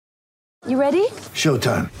You ready?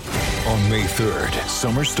 Showtime. On May 3rd,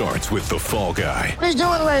 summer starts with The Fall Guy. Let's do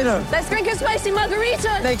it later. Let's drink a spicy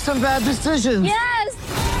margarita. Make some bad decisions.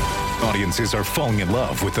 Yes! Audiences are falling in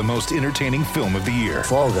love with the most entertaining film of the year.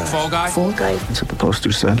 Fall Guy. Fall Guy? Fall Guy. That's what the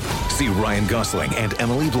poster said. See Ryan Gosling and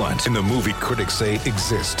Emily Blunt in the movie critics say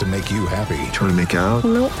exists to make you happy. Trying to make it out?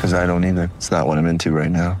 Nope. Because I don't either. It's not what I'm into right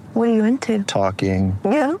now. What are you into? Talking.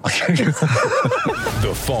 Yeah.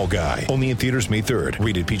 The Fall Guy. Only in theaters May 3rd.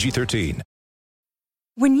 Rated PG-13.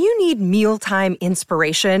 When you need mealtime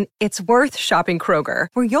inspiration, it's worth shopping Kroger,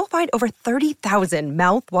 where you'll find over 30,000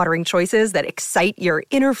 mouth-watering choices that excite your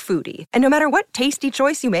inner foodie. And no matter what tasty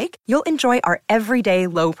choice you make, you'll enjoy our everyday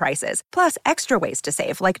low prices, plus extra ways to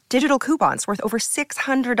save, like digital coupons worth over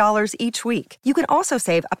 $600 each week. You can also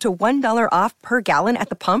save up to $1 off per gallon at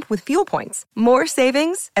the pump with fuel points. More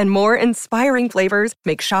savings and more inspiring flavors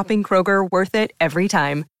make shopping Kroger worth it every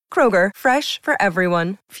time. Kroger, fresh for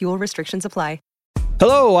everyone. Fuel restrictions apply.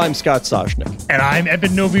 Hello, I'm Scott Soshnick. And I'm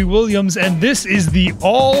Eben Novy-Williams, and this is the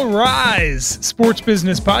All Rise Sports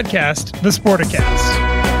Business Podcast, The Sporticast.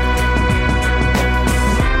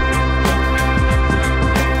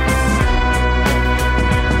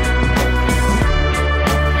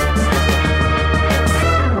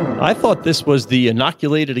 I thought this was the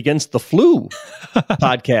Inoculated Against the Flu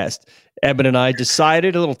podcast. Eben and I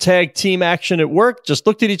decided a little tag team action at work, just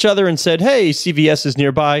looked at each other and said, hey, CVS is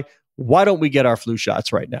nearby. Why don't we get our flu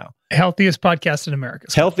shots right now? Healthiest podcast in America.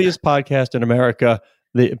 Healthiest podcast in America.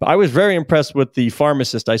 I was very impressed with the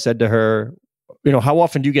pharmacist. I said to her, how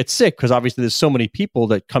often do you get sick? Because obviously there's so many people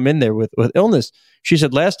that come in there with illness. She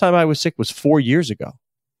said, last time I was sick was 4 years ago.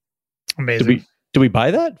 Amazing. Do we buy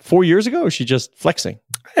that? 4 years ago? Or is she just flexing?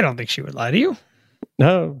 I don't think she would lie to you.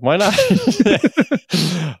 No, why not?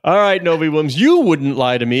 All right, Novy Williams, you wouldn't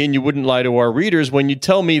lie to me and you wouldn't lie to our readers when you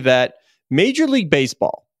tell me that Major League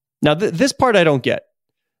Baseball, now, this part I don't get.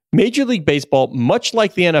 Major League Baseball, much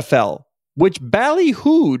like the NFL, which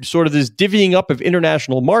ballyhooed sort of this divvying up of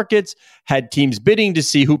international markets, had teams bidding to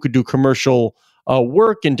see who could do commercial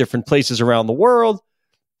work in different places around the world.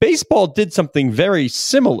 Baseball did something very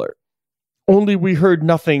similar, only we heard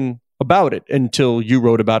nothing about it until you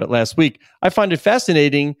wrote about it last week. I find it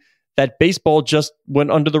fascinating that baseball just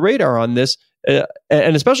went under the radar on this.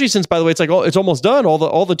 And especially since, by the way, it's like, it's almost done.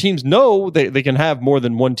 All the teams know they can have more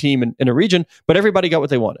than one team in a region, but everybody got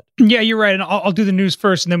what they wanted. Yeah, you're right. And I'll do the news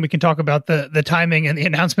first, and then we can talk about the timing and the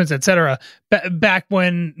announcements, et cetera. Back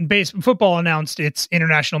when football announced its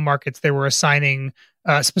international markets, they were assigning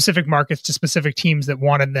specific markets to specific teams that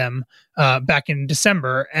wanted them back in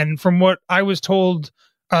December. And from what I was told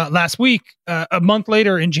last week, a month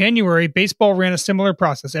later in January, baseball ran a similar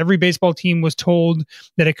process. Every baseball team was told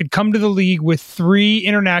that it could come to the league with 3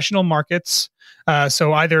 international markets,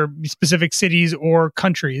 so either specific cities or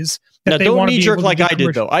countries. Now, don't knee-jerk like I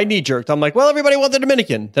did, though. I knee-jerked. I'm like, well, everybody wants the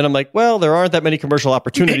Dominican. Then I'm like, well, there aren't that many commercial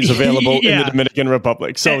opportunities available in the Dominican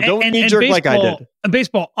Republic. So don't knee-jerk like I did.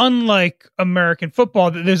 Baseball, unlike American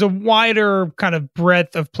football, there's a wider kind of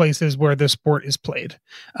breadth of places where the sport is played.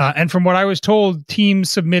 And from what I was told, teams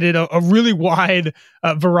submitted a really wide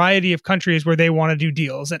variety of countries where they want to do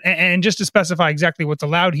deals. And just to specify exactly what's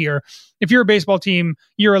allowed here, if you're a baseball team,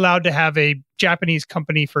 you're allowed to have a Japanese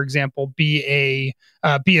company, for example, be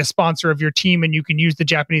a sponsor of your team, and you can use the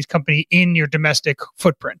Japanese company in your domestic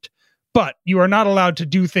footprint. But you are not allowed to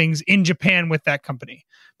do things in Japan with that company,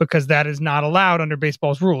 because that is not allowed under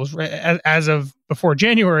baseball's rules. As of before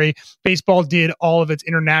January, baseball did all of its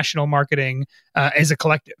international marketing as a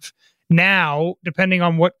collective. Now, depending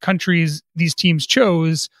on what countries these teams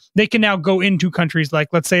chose, they can now go into countries like,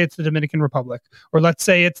 let's say it's the Dominican Republic, or let's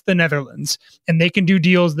say it's the Netherlands, and they can do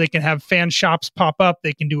deals. They can have fan shops pop up.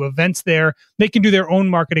 They can do events there. They can do their own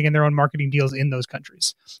marketing and their own marketing deals in those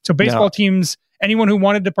countries. So baseball teams, anyone who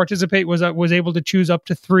wanted to participate was able to choose up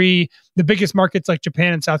to 3. The biggest markets like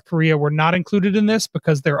Japan and South Korea were not included in this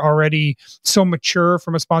because they're already so mature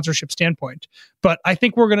from a sponsorship standpoint. But I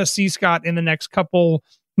think we're going to see, Scott, in the next couple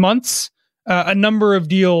months, a number of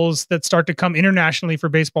deals that start to come internationally for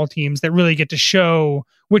baseball teams that really get to show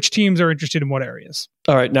which teams are interested in what areas.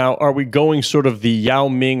 All right. Now, are we going sort of the Yao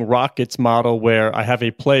Ming Rockets model where I have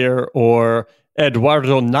a player, or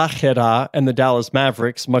Eduardo Nájera and the Dallas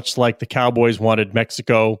Mavericks, much like the Cowboys wanted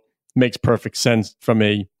Mexico? Makes perfect sense from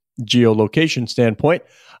a geolocation standpoint.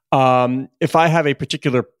 If I have a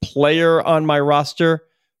particular player on my roster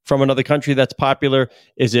from another country that's popular,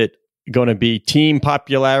 is it going to be team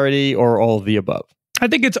popularity or all of the above? I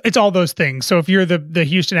think it's all those things. So if you're the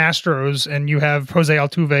Houston Astros and you have Jose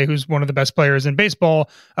Altuve, who's one of the best players in baseball,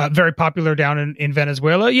 very popular down in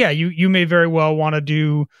Venezuela, yeah, you may very well want to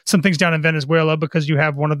do some things down in Venezuela because you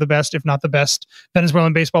have one of the best, if not the best,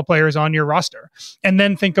 Venezuelan baseball players on your roster. And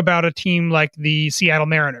then think about a team like the Seattle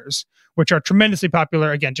Mariners, which are tremendously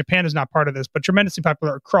popular. Again, Japan is not part of this, but tremendously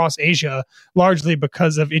popular across Asia, largely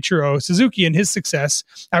because of Ichiro Suzuki and his success.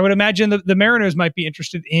 I would imagine that the Mariners might be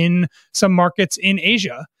interested in some markets in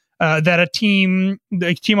Asia that a team on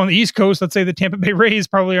the East Coast, let's say the Tampa Bay Rays,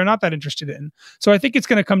 probably are not that interested in. So I think it's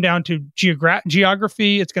going to come down to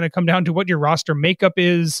geography. It's going to come down to what your roster makeup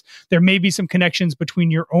is. There may be some connections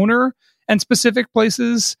between your owner and specific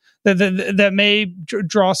places that may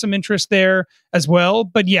draw some interest there as well.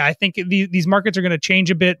 But yeah, I think these markets are going to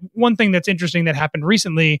change a bit. One thing that's interesting that happened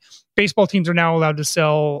recently, baseball teams are now allowed to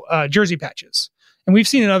sell jersey patches. And we've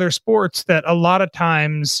seen in other sports that a lot of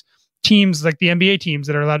times teams like the NBA teams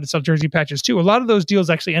that are allowed to sell jersey patches too, a lot of those deals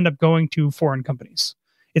actually end up going to foreign companies.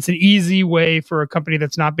 It's an easy way for a company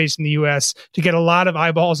that's not based in the US to get a lot of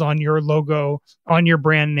eyeballs on your logo, on your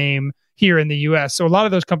brand name here in the US. So a lot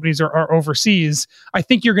of those companies are overseas. I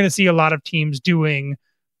think you're going to see a lot of teams doing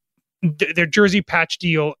their jersey patch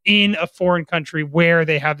deal in a foreign country where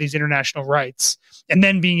they have these international rights, and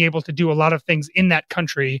then being able to do a lot of things in that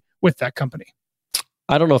country with that company.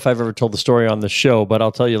 I don't know if I've ever told the story on the show, but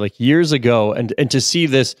I'll tell you, like years ago, and to see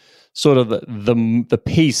this sort of the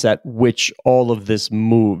pace at which all of this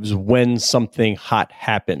moves when something hot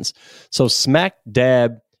happens. So smack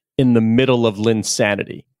dab in the middle of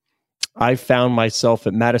Linsanity, I found myself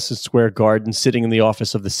at Madison Square Garden sitting in the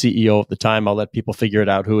office of the CEO at the time. I'll let people figure it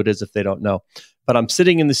out who it is if they don't know. But I'm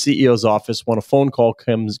sitting in the CEO's office when a phone call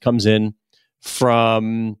comes in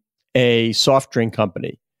from a soft drink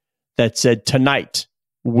company that said, tonight,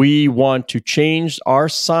 we want to change our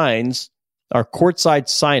signs, our courtside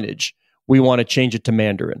signage. We want to change it to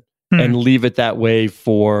Mandarin and leave it that way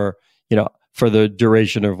for the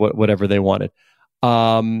duration of whatever they wanted.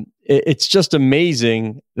 It's just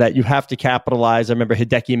amazing that you have to capitalize. I remember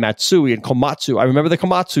Hideki Matsui and Komatsu. I remember the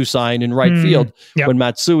Komatsu sign in right field when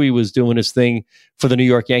Matsui was doing his thing for the New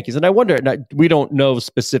York Yankees. And I wonder, we don't know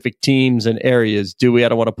specific teams and areas, do we? I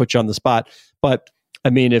don't want to put you on the spot, but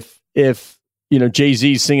I mean, if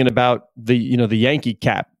Jay-Z's singing about the Yankee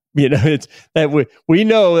cap, it's that we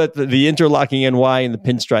know that the interlocking NY and the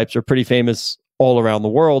pinstripes are pretty famous all around the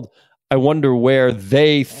world. I wonder where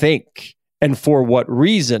they think and for what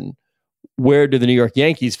reason. Where do the New York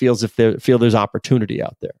Yankees feel there's opportunity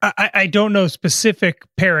out there? I don't know specific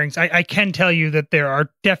pairings. I can tell you that there are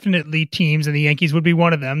definitely teams, and the Yankees would be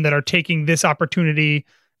one of them, that are taking this opportunity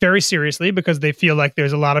very seriously because they feel like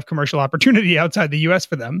there's a lot of commercial opportunity outside the U.S.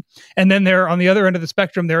 for them. And then there, on the other end of the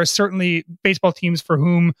spectrum, there are certainly baseball teams for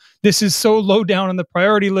whom this is so low down on the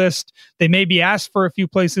priority list. They may be asked for a few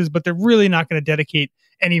places, but they're really not going to dedicate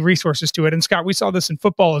any resources to it. And Scott, we saw this in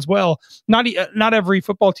football as well. Not every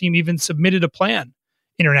football team even submitted a plan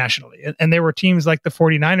internationally. And there were teams like the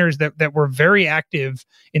 49ers that were very active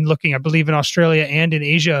in looking, I believe, in Australia and in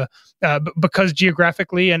Asia, because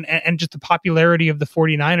geographically and just the popularity of the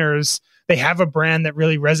 49ers, they have a brand that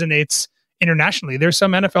really resonates internationally. There's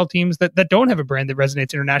some NFL teams that don't have a brand that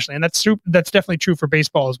resonates internationally. And that's true. That's definitely true for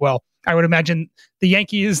baseball as well. I would imagine the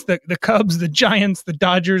Yankees, the Cubs, the Giants, the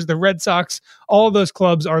Dodgers, the Red Sox, all of those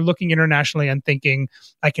clubs are looking internationally and thinking,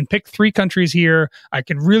 I can pick 3 countries here. I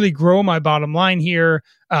can really grow my bottom line here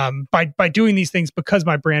by doing these things because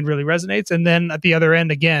my brand really resonates. And then at the other end,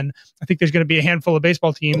 again, I think there's going to be a handful of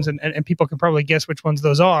baseball teams, and people can probably guess which ones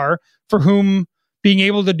those are, for whom being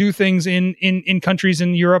able to do things in countries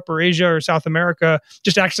in Europe or Asia or South America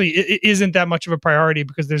just actually it isn't that much of a priority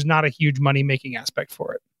because there's not a huge money-making aspect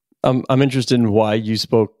for it. I'm interested in why you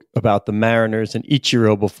spoke about the Mariners and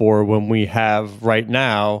Ichiro before, when we have right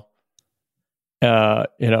now, the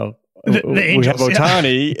Angels, we have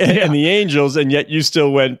Ohtani and the Angels, and yet you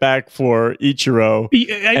still went back for Ichiro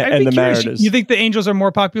and the Mariners. You think the Angels are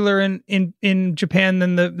more popular in Japan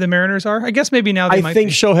than the Mariners are? I guess maybe now they might think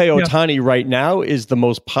be. Shohei Ohtani right now is the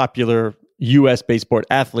most popular U.S. baseball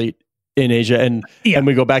athlete in Asia. And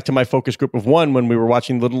we go back to my focus group of one when we were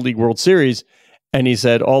watching Little League World Series, and he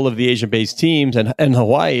said all of the Asian-based teams and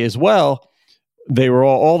Hawaii as well, they were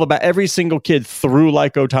every single kid threw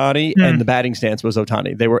like Ohtani, and the batting stance was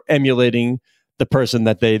Ohtani. They were emulating the person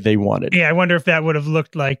that they wanted. Yeah, I wonder if that would have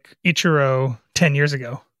looked like Ichiro 10 years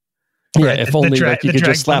ago. Yeah, right? If only you could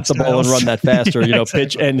just slap the ball and run that fast, or exactly.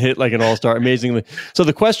 Pitch and hit like an all-star amazingly. So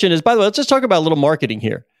the question is, by the way, let's just talk about a little marketing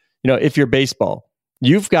here. If you're baseball,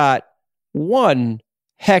 you've got one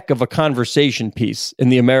heck of a conversation piece in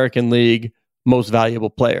the American League most valuable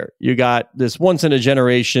player. You got this once in a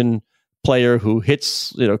generation player who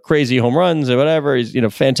hits, crazy home runs or whatever. He's,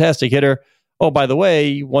 fantastic hitter. Oh, by the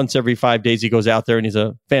way, once every 5 days he goes out there and he's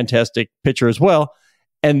a fantastic pitcher as well.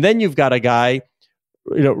 And then you've got a guy,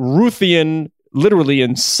 Ruthian, literally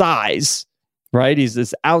in size, right? He's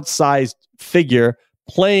this outsized figure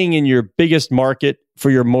playing in your biggest market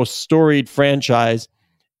for your most storied franchise,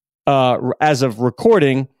 as of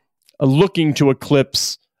recording, looking to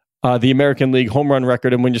eclipse the American League home run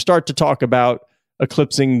record. And when you start to talk about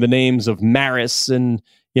eclipsing the names of Maris and,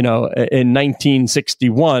 in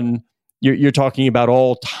 1961, you're talking about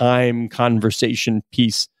all-time conversation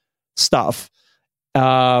piece stuff.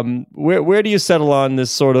 Where do you settle on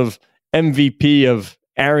this sort of MVP of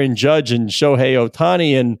Aaron Judge and Shohei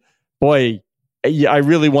Ohtani? And boy, I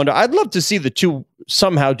really wonder. I'd love to see the two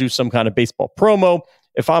somehow do some kind of baseball promo.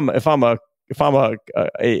 If I'm an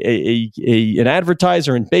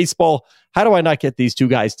advertiser in baseball, how do I not get these two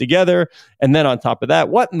guys together? And then on top of that,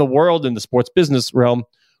 what in the world in the sports business realm?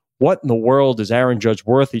 What in the world is Aaron Judge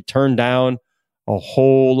worth? He turned down a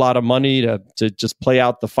whole lot of money to just play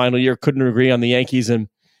out the final year. Couldn't agree on the Yankees. And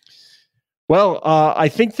I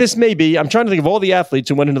think this may be. I'm trying to think of all the athletes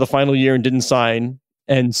who went into the final year and didn't sign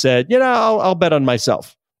and said, I'll bet on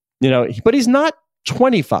myself. But he's not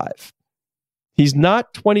 25. He's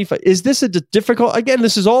not 25. Is this a difficult? Again,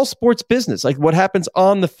 this is all sports business. Like what happens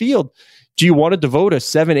on the field. Do you want to devote a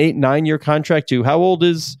 7, 8, 9 year contract to? How old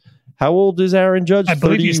is Aaron Judge? I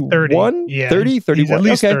believe he's 30. Yeah. 30, 31. At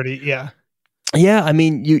least okay. 30. Yeah. Yeah. I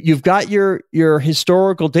mean, you've got your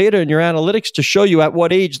historical data and your analytics to show you at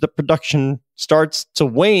what age the production starts to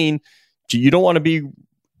wane. You don't want to be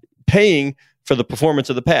paying for the performance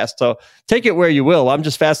of the past. So take it where you will. I'm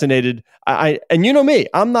just fascinated. And you know me,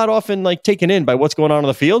 I'm not often taken in by what's going on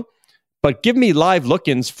the field, but give me live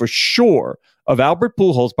look-ins for sure of Albert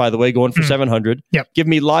Pujols, by the way, going for 700. Yep. Give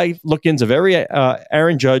me live look-ins of every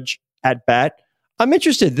Aaron Judge at bat. I'm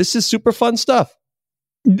interested. This is super fun stuff.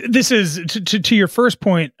 This is, to your first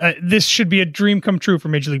point, this should be a dream come true for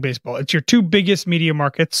Major League Baseball. It's your two biggest media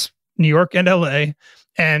markets, New York and LA,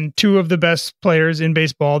 and two of the best players in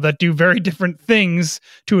baseball that do very different things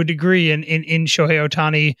to a degree in Shohei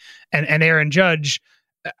Ohtani and Aaron Judge.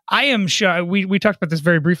 I am sure we talked about this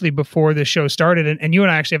very briefly before the show started, and you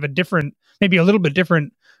and I actually have a different, maybe a little bit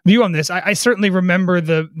different view on this. I certainly remember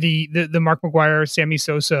the Mark McGwire, Sammy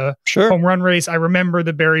Sosa home run race. I remember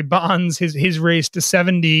the Barry Bonds, his race to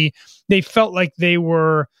 70. They felt like they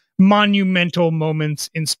were monumental moments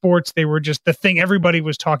in sports. They were just the thing everybody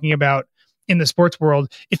was talking about in the sports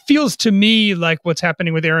world. It feels to me like what's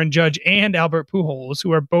happening with Aaron Judge and Albert Pujols,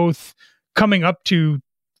 who are both coming up to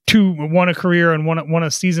one a career and one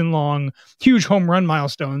a season long huge home run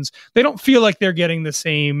milestones. They don't feel like they're getting the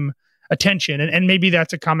same attention. And maybe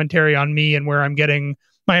that's a commentary on me and where I'm getting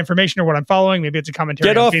my information or what I'm following. Maybe it's a commentary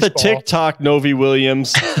Get on off baseball. the TikTok, Novi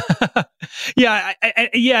Williams. Yeah.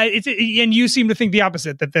 And you seem to think the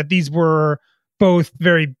opposite, that these were both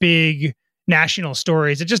very big national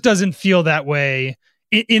stories. It just doesn't feel that way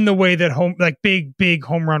in the way that big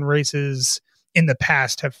home run races in the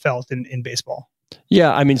past have felt in baseball.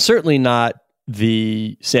 Yeah, I mean, certainly not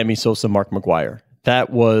the Sammy Sosa, Mark McGwire. That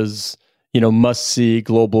was, must see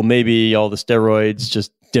global. Maybe all the steroids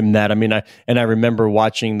just dim that. I mean, I remember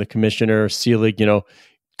watching the commissioner Selig,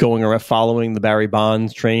 going around following the Barry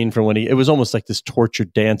Bonds train from when it was almost like this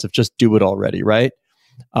tortured dance of just do it already, right?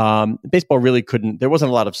 Baseball really couldn't. There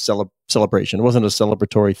wasn't a lot of celebration. It wasn't a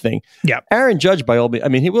celebratory thing. Yeah. Aaron Judge, by all means, I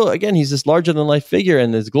mean, he's this larger than life figure,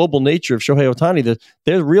 and this global nature of Shohei Ohtani.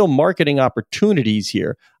 There's real marketing opportunities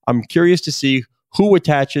here. I'm curious to see who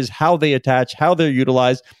attaches, how they attach, how they're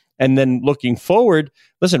utilized, and then looking forward.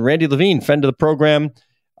 Listen, Randy Levine, friend of the program.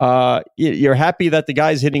 You're happy that the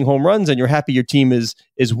guy's hitting home runs, and you're happy your team is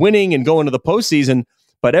winning and going to the postseason.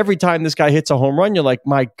 But every time this guy hits a home run, you're like,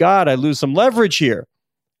 my God, I lose some leverage here.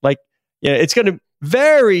 It's going to be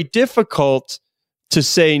very difficult to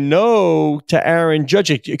say no to Aaron Judge.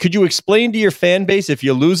 Could you explain to your fan base if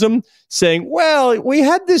you lose him, saying, well, we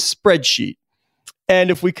had this spreadsheet,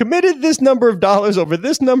 and if we committed this number of dollars over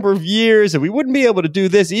this number of years, and we wouldn't be able to do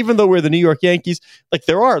this, even though we're the New York Yankees,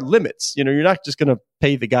 there are limits. You're not just going to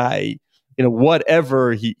pay the guy,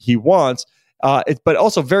 whatever he wants. But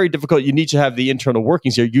also very difficult. You need to have the internal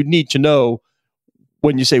workings here. You need to know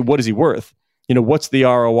when you say, what is he worth? What's the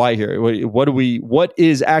ROI here? What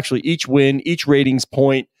is actually each win, each ratings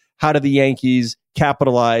point? How do the Yankees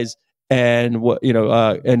capitalize and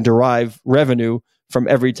and derive revenue from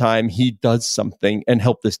every time he does something and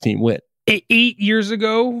help this team win? 8 years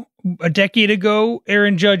ago, a decade ago,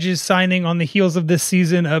 Aaron Judge is signing on the heels of this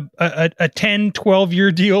season a 10,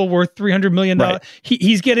 12-year deal worth $300 million. Right.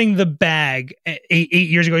 He's getting the bag 8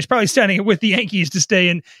 years ago. He's probably signing it with the Yankees to stay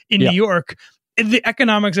in New York. The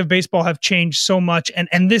economics of baseball have changed so much,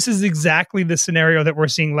 and this is exactly the scenario that we're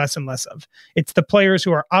seeing less and less of. It's the players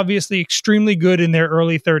who are obviously extremely good in their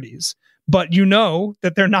early 30s, but you know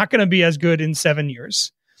that they're not going to be as good in 7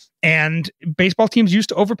 years. And baseball teams used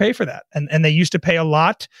to overpay for that. And they used to pay a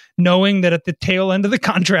lot, knowing that at the tail end of the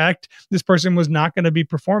contract, this person was not going to be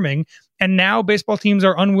performing. And now baseball teams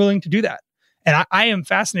are unwilling to do that. And I am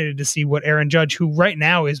fascinated to see what Aaron Judge, who right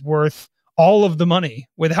now is worth all of the money,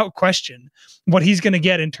 without question, what he's going to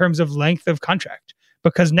get in terms of length of contract.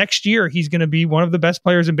 Because next year, he's going to be one of the best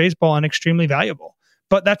players in baseball and extremely valuable.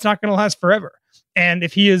 But that's not going to last forever. And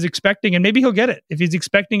if he is expecting, and maybe he'll get it, if he's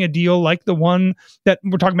expecting a deal like the one that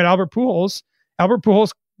we're talking about, Albert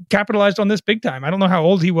Pujols capitalized on this big time. I don't know how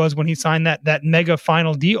old he was when he signed that mega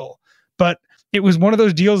final deal, but it was one of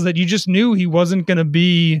those deals that you just knew he wasn't going to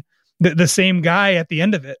be the same guy at the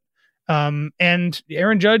end of it. And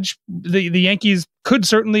Aaron Judge, the Yankees could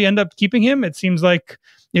certainly end up keeping him. It seems like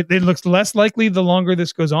it looks less likely the longer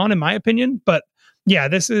this goes on, in my opinion. But yeah,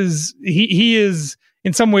 this is he is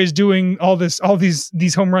in some ways doing all these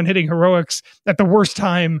home run hitting heroics at the worst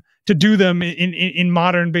time to do them in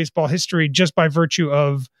modern baseball history, just by virtue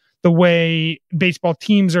of the way baseball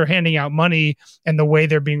teams are handing out money and the way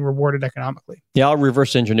they're being rewarded economically. Yeah, I'll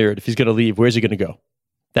reverse engineer it. If he's going to leave, where's he going to go?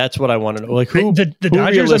 That's what I want to know. Like who? The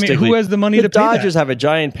Dodgers. I mean, who has the money to pay? The Dodgers have a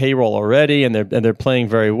giant payroll already, and they're playing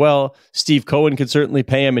very well. Steve Cohen could certainly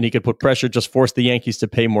pay him, and he could put pressure, just force the Yankees to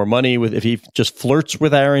pay more money if he just flirts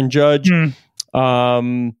with Aaron Judge. I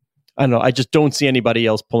don't know. I just don't see anybody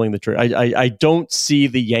else pulling the trigger. I don't see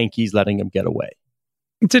the Yankees letting him get away.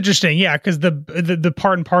 It's interesting, yeah, because the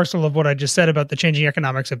part and parcel of what I just said about the changing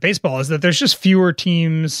economics of baseball is that there's just fewer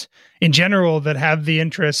teams in general that have the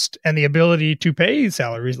interest and the ability to pay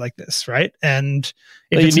salaries like this, right? And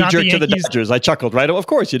if it's not the Yankees, to the Dodgers, I chuckled, right? Of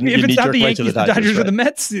course, if it's not the Yankees, the Dodgers, or the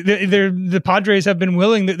Mets, the Padres have been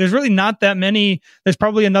willing. There's really not that many. There's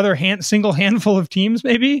probably another single handful of teams,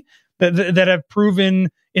 maybe that have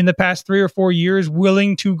proven in the past 3 or 4 years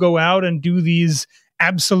willing to go out and do these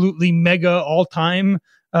absolutely mega all-time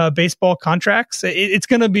baseball contracts. It's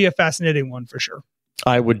going to be a fascinating one for sure.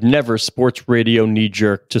 I would never sports radio knee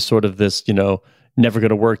jerk to sort of this, never going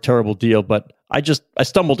to work, terrible deal. But I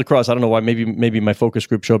stumbled across, I don't know why, maybe my focus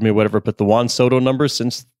group showed me or whatever, but the Juan Soto numbers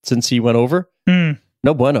since he went over,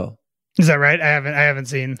 no bueno. Is that right? I haven't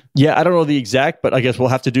seen. Yeah, I don't know the exact, but I guess we'll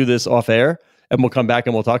have to do this off air and we'll come back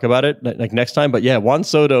and we'll talk about it like next time. But yeah, Juan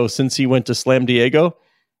Soto, since he went to Slam Diego,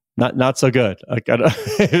 not so good.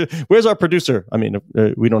 Where's our producer? I mean,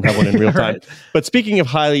 we don't have one in real time. Right. But speaking of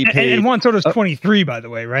highly paid, and Juan Soto's 23, by the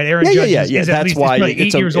way, right? Aaron Judge is at least why like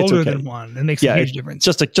 8 years older than Juan. It makes a huge difference.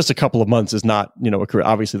 Just a couple of months is not a career.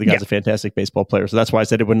 Obviously, the guy's a fantastic baseball player, so that's why I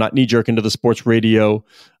said it would not knee jerk into the sports radio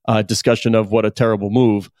discussion of what a terrible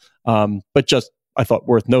move. But just I thought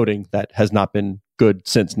worth noting that has not been good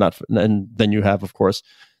since. And then you have, of course,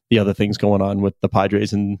 the other things going on with the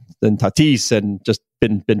Padres and Tatis, and just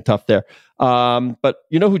been tough there. But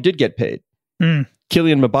you know who did get paid? Kylian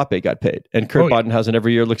Mbappe got paid. And Kurt Badenhausen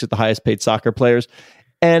every year looks at the highest paid soccer players.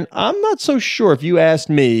 And I'm not so sure, if you asked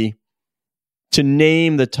me to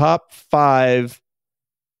name the top 5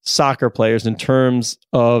 soccer players in terms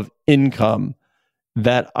of income,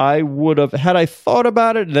 that I would have, had I thought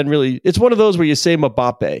about it, and then really, it's one of those where you say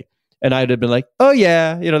Mbappe, and I'd have been like, oh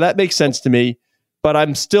yeah, that makes sense to me. But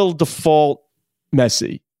I'm still default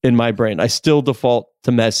Messi in my brain. I still default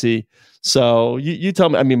to Messi. So you tell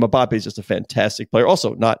me. I mean, Mbappe is just a fantastic player.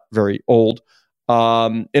 Also, not very old.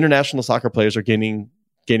 International soccer players are gaining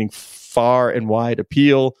far and wide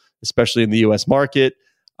appeal, especially in the U.S. market.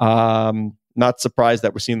 Not surprised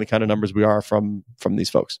that we're seeing the kind of numbers we are from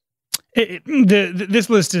these folks. This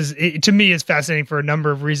list to me is fascinating for a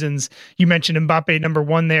number of reasons. You mentioned Mbappe, number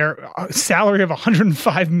 1 there, a salary of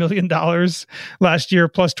 $105 million last year,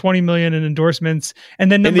 plus $20 million in endorsements.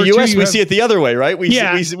 And then number in the US, we see it the other way, right? We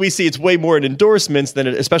see it's way more in endorsements than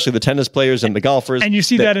especially the tennis players and the golfers. And you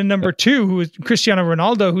see that in number 2, who is Cristiano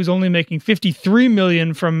Ronaldo, who's only making $53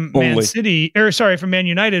 million from Man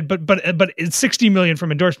United, but it's $60 million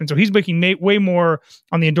from endorsements. So he's making way more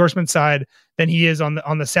on the endorsement side than he is on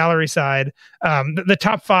the salary side. The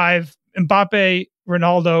top 5: Mbappe,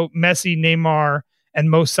 Ronaldo, Messi, Neymar,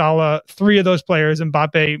 and Mo Salah. 3 of those players,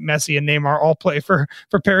 Mbappe, Messi, and Neymar, all play for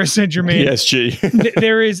Paris Saint-Germain. PSG.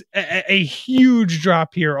 There is a huge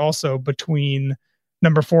drop here also between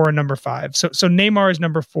number 4 and number 5. So Neymar is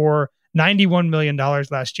number 4 $91 million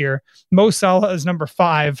last year. Mo Salah is number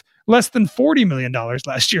 5, less than $40 million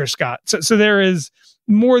last year, Scott. So there is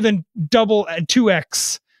more than double,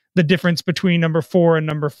 2x the difference between number 4 and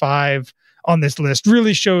number 5 on this list.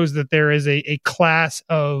 Really shows that there is a class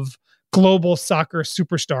of global soccer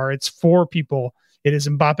superstar. It's 4 people. It is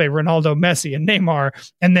Mbappe, Ronaldo, Messi, and Neymar.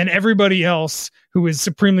 And then everybody else who is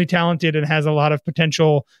supremely talented and has a lot of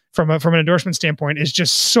potential from an endorsement standpoint is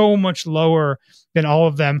just so much lower than all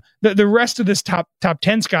of them. The rest of this top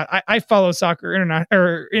 10, Scott, I follow soccer,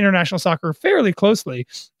 international soccer fairly closely.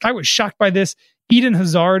 I was shocked by this. Eden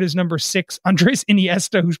Hazard is number 6. Andres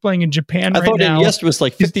Iniesta, who's playing in Japan right now. I thought Iniesta was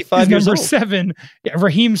like 55 years number old. 7. Yeah,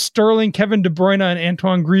 Raheem Sterling, Kevin De Bruyne, and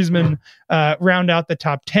Antoine Griezmann round out the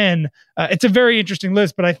top 10. It's a very interesting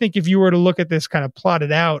list, but I think if you were to look at this kind of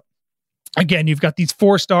plotted out, again, you've got these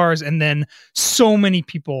 4 stars and then so many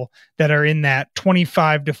people that are in that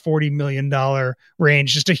 $25 to $40 million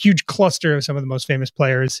range. Just a huge cluster of some of the most famous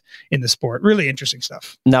players in the sport. Really interesting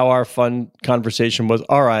stuff. Now our fun conversation was,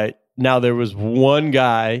 all right, now there was one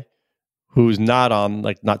guy who's not on,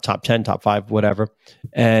 like, not top 10, top 5, whatever,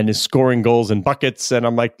 and is scoring goals and buckets. And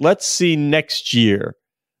I'm like, let's see next year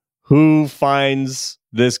who finds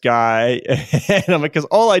this guy. And I'm like, because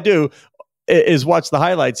all I do is watch the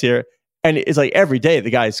highlights here. And it's like every day the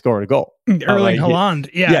guy is scoring a goal. Erling Haaland,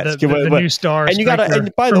 the new star. And you got to.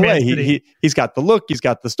 And by the way, he's got the look, he's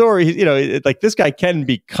got the story. Like this guy can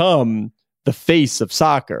become the face of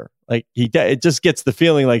soccer. Like it just gets the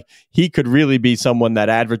feeling like he could really be someone that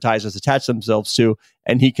advertisers attach themselves to,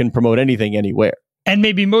 and he can promote anything anywhere. And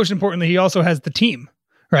maybe most importantly, he also has the team.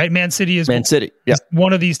 Right, Man City is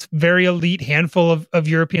one of these very elite handful of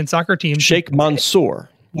European soccer teams. Sheikh Mansour.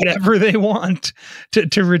 Whatever they want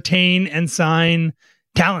to retain and sign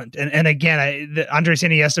talent. And again, Andres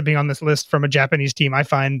Iniesta being on this list from a Japanese team, I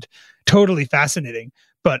find totally fascinating.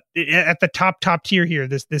 But at the top tier here,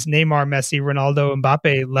 this Neymar, Messi, Ronaldo,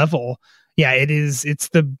 Mbappe level, it's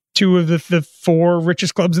the 2 of the 4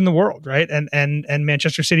 richest clubs in the world, right? And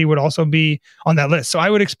Manchester City would also be on that list. So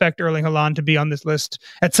I would expect Erling Haaland to be on this list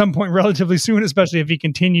at some point relatively soon, especially if he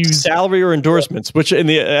continues. Salary or endorsements, which at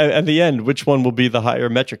the end, which one will be the higher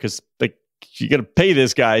metric? Because like you got to pay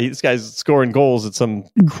this guy. This guy's scoring goals at some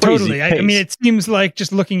crazy pace. I mean, it seems like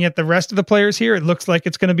just looking at the rest of the players here, it looks like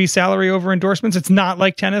it's going to be salary over endorsements. It's not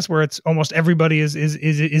like tennis where it's almost everybody is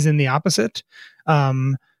in the opposite.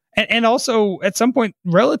 And also, at some point,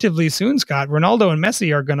 relatively soon, Scott, Ronaldo and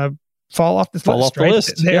Messi are going to fall off the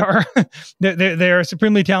list. They are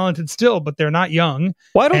supremely talented still, but they're not young.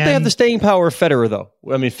 Why don't they have the staying power of Federer, though?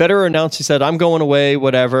 I mean, Federer announced, he said, I'm going away,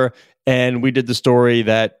 whatever. And we did the story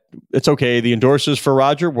that it's okay. The endorsers for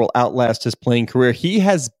Roger will outlast his playing career. He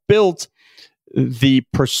has built the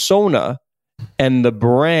persona and the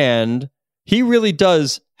brand. He really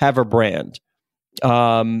does have a brand.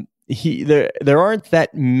 There aren't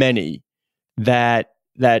that many that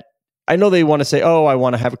I know they want to say, oh, I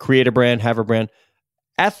want to have a creative brand, have a brand.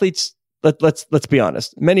 Athletes, let's be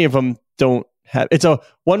honest. Many of them don't have.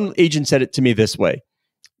 One agent said it to me this way: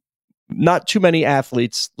 not too many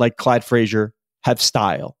athletes like Clyde Frazier have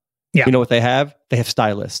style. Yeah. You know what they have? They have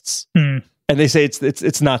stylists. And they say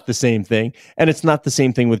it's not the same thing, and it's not the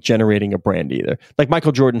same thing with generating a brand either. Like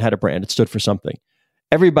Michael Jordan had a brand; it stood for something.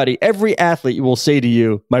 Every athlete will say to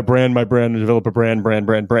you, my brand, develop a brand.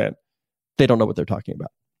 They don't know what they're talking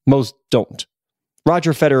about. Most don't.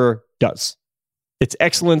 Roger Federer does. It's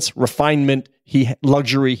excellence, refinement,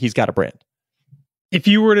 luxury. He's got a brand. If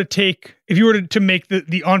you were to make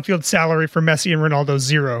the on-field salary for Messi and Ronaldo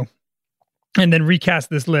 0, and then recast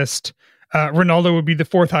this list, Ronaldo would be the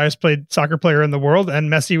 4th highest paid soccer player in the world,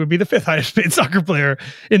 and Messi would be the 5th highest paid soccer player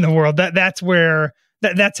in the world.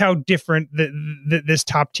 That's how different this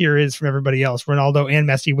top tier is from everybody else. Ronaldo and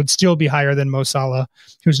Messi would still be higher than Mo Salah,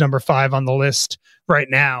 who's number 5 on the list right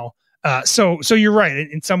now. So you're right.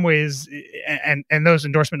 In some ways, and those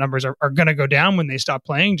endorsement numbers are going to go down when they stop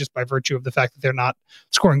playing, just by virtue of the fact that they're not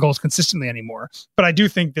scoring goals consistently anymore. But I do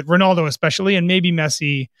think that Ronaldo especially, and maybe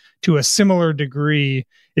Messi to a similar degree,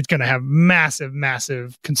 it's going to have massive,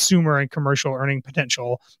 massive consumer and commercial earning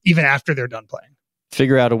potential even after they're done playing.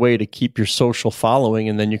 Figure out a way to keep your social following,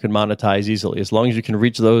 and then you can monetize easily. As long as you can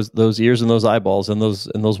reach those ears and those eyeballs and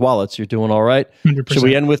those wallets, you're doing all right. 100%. Should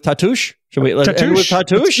we end with Tatouche? Should we end with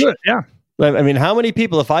Tatouche? Yeah. I mean, how many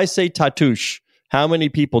people, if I say Tatouche, how many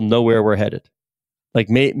people know where we're headed? Like,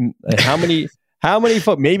 how many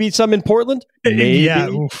maybe some in Portland? Maybe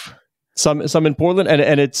some in Portland.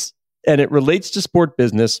 And it relates to sport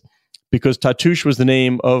business because Tatouche was the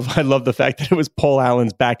name of, I love the fact that it was Paul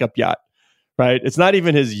Allen's backup yacht. Right, it's not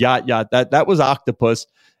even his yacht. That was Octopus,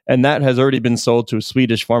 And that has already been sold to a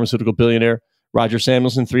Swedish pharmaceutical billionaire, Roger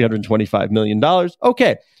Samuelson, $325 million.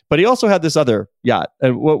 Okay. But he also had this other yacht.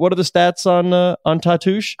 And what are the stats on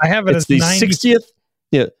Tatoosh? I have it as the 90. 60th.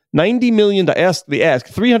 Yeah, $90 million to ask,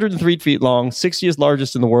 303 feet long, 60th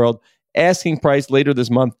largest in the world. Asking price later this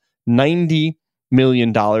month, $90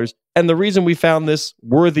 million. And the reason we found this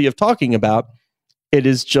worthy of talking about, it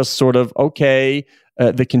is just sort of,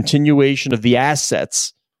 the continuation of the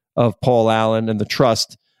assets of Paul Allen and the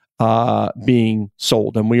trust being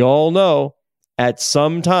sold. And we all know at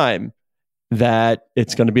some time that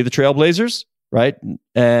it's going to be the Trailblazers, right?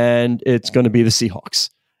 And it's going to be the Seahawks.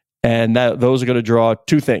 And those are going to draw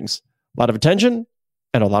two things, a lot of attention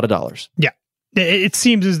and a lot of dollars. Yeah. It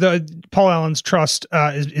seems as though Paul Allen's trust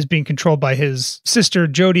is being controlled by his sister,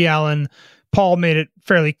 Jody Allen. Paul made it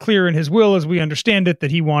fairly clear in his will, as we understand it,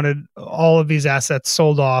 that he wanted all of these assets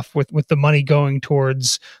sold off with the money going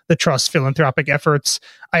towards the trust's philanthropic efforts.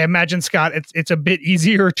 I imagine, Scott, it's a bit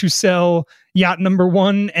easier to sell yacht number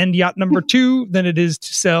 1 and yacht number 2 than it is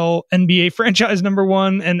to sell NBA franchise number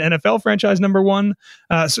 1 and NFL franchise number 1.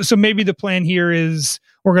 So maybe the plan here is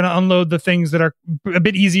we're going to unload the things that are a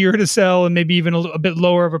bit easier to sell and maybe even a bit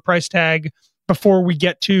lower of a price tag before we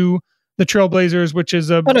get to the Trailblazers, which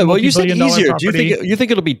is a you said easier. Property. Do you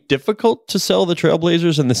think it'll be difficult to sell the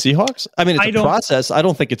Trailblazers and the Seahawks? I mean, it's a process. I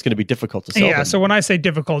don't think it's going to be difficult to sell them. So when I say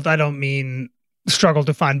difficult, I don't mean struggle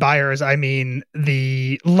to find buyers. I mean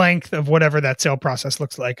the length of whatever that sale process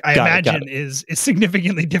looks like. I imagine is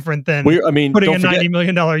significantly different than putting a $90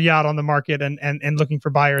 million yacht on the market and looking for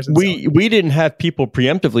buyers. We didn't have people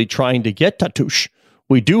preemptively trying to get Tatoosh.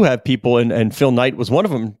 We do have people, and Phil Knight was one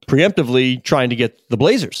of them, preemptively trying to get the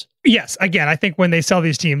Blazers. Yes, again, I think when they sell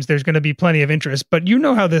these teams, there's going to be plenty of interest. But you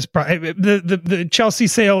know how this the Chelsea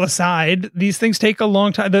sale aside, these things take a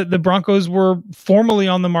long time. The Broncos were formally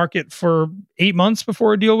on the market for 8 months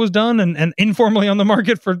before a deal was done, and informally on the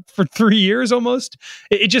market for 3 years almost.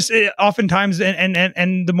 Oftentimes,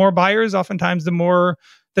 and the more buyers, oftentimes the more.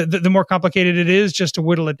 The more complicated it is just to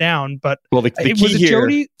whittle it down. But the key was it here,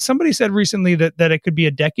 Jody? Somebody said recently that it could be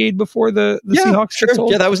a decade before the Seahawks get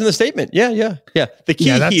sold. Yeah, that was in the statement. Yeah. The key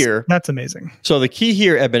here. That's amazing. So the key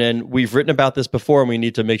here, Eben, and we've written about this before, and we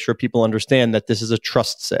need to make sure people understand that this is a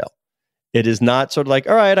trust sale. It is not sort of like,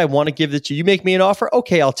 all right, I want to give this to you. You make me an offer.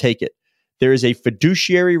 Okay, I'll take it. There is a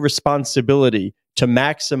fiduciary responsibility to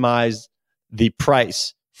maximize the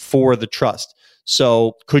price for the trust.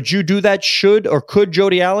 So could you do that? Could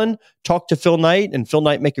Jody Allen talk to Phil Knight and Phil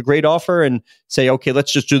Knight make a great offer and say, okay,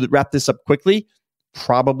 let's just wrap this up quickly?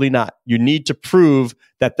 Probably not. You need to prove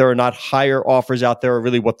that there are not higher offers out there, or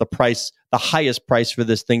really what the highest price for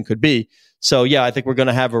this thing could be. So yeah, I think we're going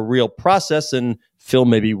to have a real process, and Phil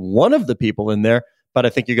may be one of the people in there, but I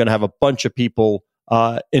think you're going to have a bunch of people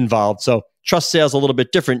involved. So trust sales a little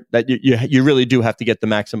bit different, that you really do have to get the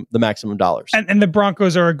maximum dollars. And the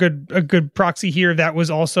Broncos are a good proxy here. That was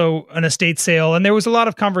also an estate sale. And there was a lot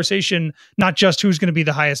of conversation, not just who's going to be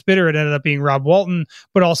the highest bidder. It ended up being Rob Walton,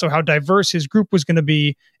 but also how diverse his group was going to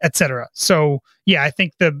be, et cetera. So yeah, I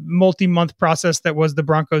think the multi-month process that was the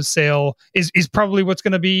Broncos sale is probably what's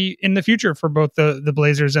going to be in the future for both the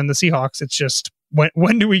Blazers and the Seahawks. It's just,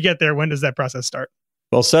 when do we get there? When does that process start?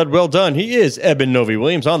 Well said, well done. He is Eben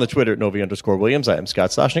Novy-Williams on the Twitter at Novy_Williams. I am Scott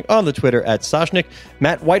Soshnick on the Twitter at Soshnick.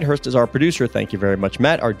 Matt Whitehurst is our producer. Thank you very much,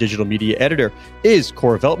 Matt. Our digital media editor is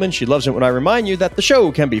Cora Veltman. She loves it when I remind you that the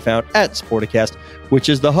show can be found at Sporticast, which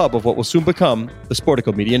is the hub of what will soon become the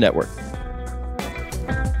Sportico Media Network.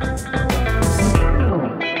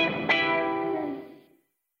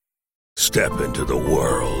 Step into the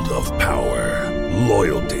world of power,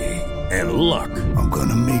 loyalty, and luck. I'm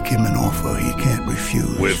gonna make him an offer he can't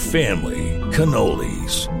refuse. With family,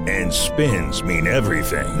 cannolis, and spins mean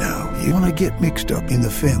everything. Now, you wanna get mixed up in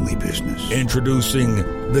the family business. Introducing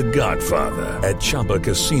The Godfather at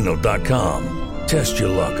ChumbaCasino.com. Test your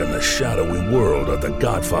luck in the shadowy world of The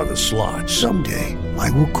Godfather slot. Someday,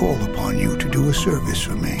 I will call upon you to do a service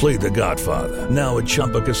for me. Play The Godfather, now at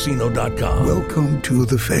ChumbaCasino.com. Welcome to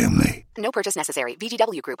the family. No purchase necessary.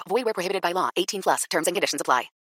 VGW Group. Void where prohibited by law. 18+. Terms and conditions apply.